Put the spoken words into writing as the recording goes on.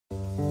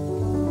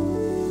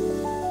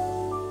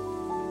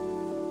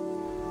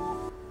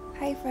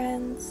Hi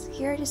friends,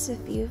 here are just a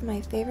few of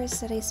my favorite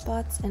study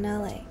spots in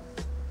LA.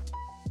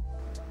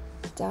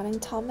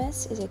 Doubting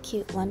Thomas is a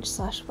cute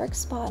lunch/work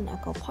spot in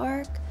Echo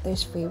Park.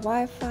 There's free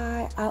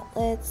Wi-Fi,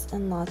 outlets,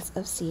 and lots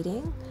of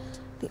seating.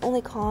 The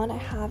only con I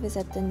have is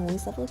that the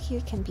noise level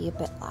here can be a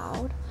bit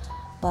loud,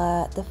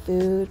 but the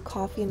food,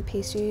 coffee, and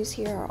pastries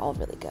here are all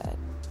really good.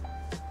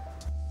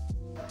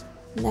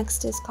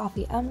 Next is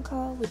Coffee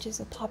MCO, which is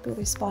a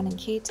popular spot in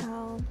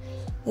K-Town.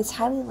 It's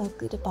highly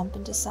likely to bump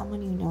into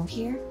someone you know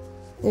here.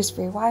 There's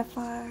free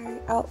Wi-Fi,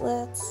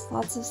 outlets,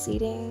 lots of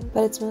seating,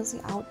 but it's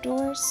mostly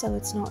outdoors, so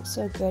it's not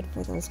so good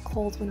for those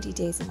cold, windy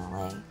days in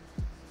LA.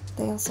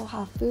 They also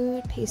have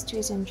food,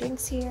 pastries, and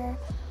drinks here.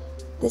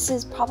 This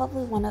is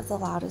probably one of the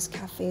loudest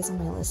cafes on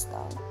my list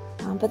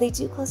though, but they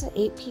do close at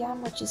 8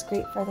 p.m., which is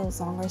great for those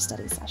longer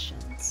study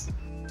sessions.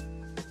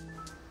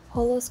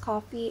 Holo's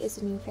Coffee is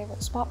a new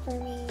favorite spot for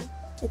me.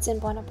 It's in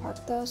Buena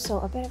Park though,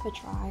 so a bit of a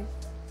drive.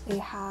 They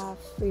have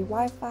free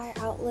Wi-Fi,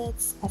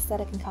 outlets,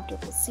 aesthetic and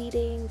comfortable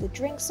seating, the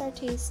drinks are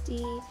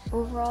tasty,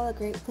 overall a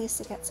great place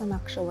to get some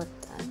actual work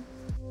done.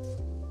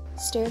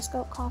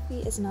 Stereoscope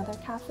Coffee is another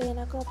cafe in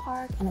Echo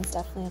Park, and it's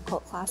definitely a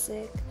cult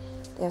classic.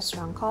 They have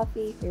strong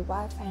coffee, free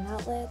Wi-Fi and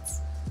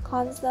outlets.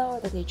 Cons though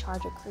are that they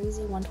charge a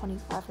crazy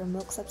 $125 for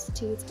milk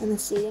substitutes, and the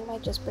seating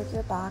might just break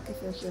your back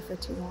if you're here for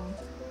too long.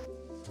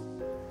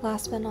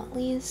 Last but not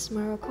least,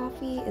 Murrow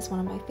Coffee is one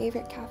of my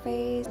favorite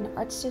cafes in the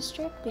Arts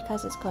District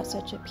because it's got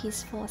such a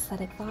peaceful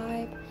aesthetic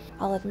vibe.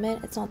 I'll admit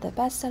it's not the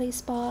best study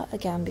spot,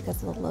 again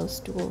because of the low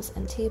stools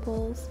and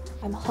tables.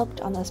 I'm hooked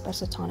on the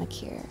espresso tonic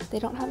here. They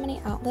don't have many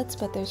outlets,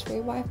 but there's free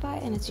Wi-Fi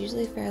and it's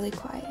usually fairly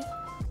quiet.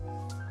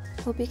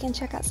 Hope you can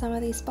check out some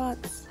of these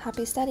spots.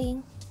 Happy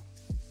studying!